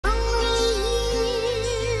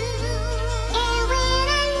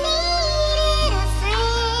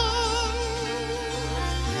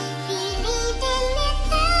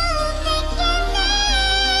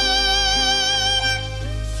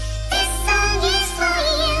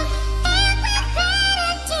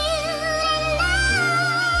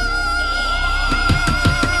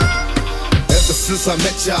Since I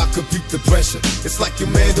met ya, I could beat the pressure. It's like your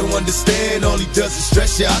man don't understand, all he does is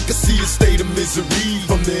stress ya. I can see a state of misery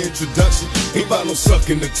from the introduction. Ain't about no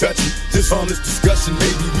sucking or touching, just honest discussion.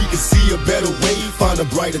 Maybe we can see a better way, find a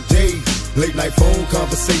brighter day. Late night phone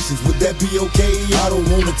conversations, would that be okay? I don't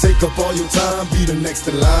wanna take up all your time, be the next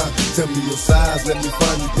in line. Tell me your size, let me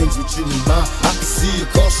find you things with you in mind. I can see you're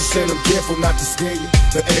cautious and I'm careful not to scare you.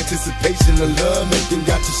 The anticipation of love making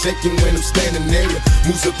got you shaking when I'm standing near you.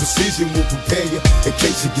 Moves of precision will prepare you in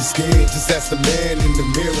case you get scared. Just ask the man in the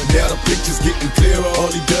mirror. Now the picture's getting clearer. All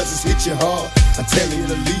he does is hit you hard. I tell you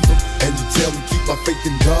to leave him, and you tell me keep my faith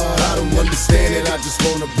in God. I don't understand it, I just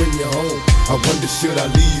wanna bring you home. I wonder should I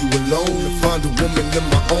leave you alone to find a woman of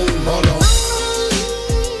my own. Hold on.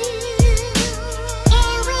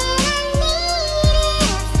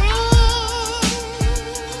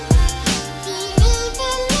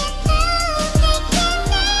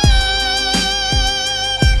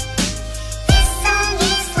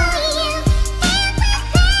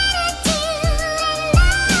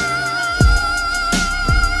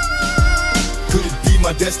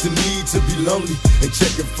 Destiny to be lonely and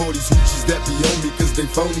checking for these hoochies that be on me cause they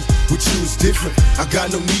phony. With you is different, I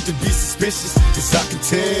got no need to be suspicious, cause I can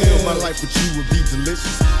tell my life with you would be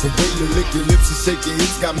delicious. The way you lick your lips and shake your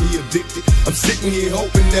hips got me addicted. I'm sitting here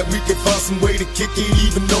hoping that we can find some way to kick it.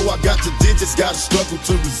 Even though I got your digits, gotta struggle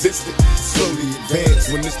to resist it. Slowly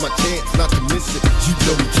advance when it's my chance not to miss it. You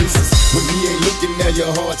blow me kisses when he ain't looking, now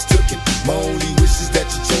your heart's tooken. My only wish is that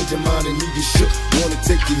you change your mind and leave you shook. Wanna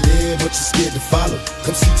take you there but you're scared to follow.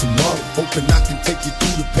 Come see tomorrow, hoping I can take you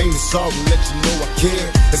through the pain and sorrow. Let you know I care,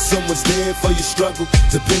 and someone's there for your struggle.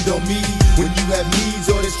 Depend on me when you have needs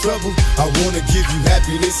or there's trouble. I wanna give you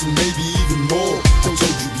happiness and maybe even more. I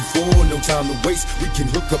told you before, no time to waste. We can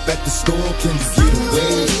hook up at the store, can you get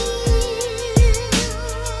away?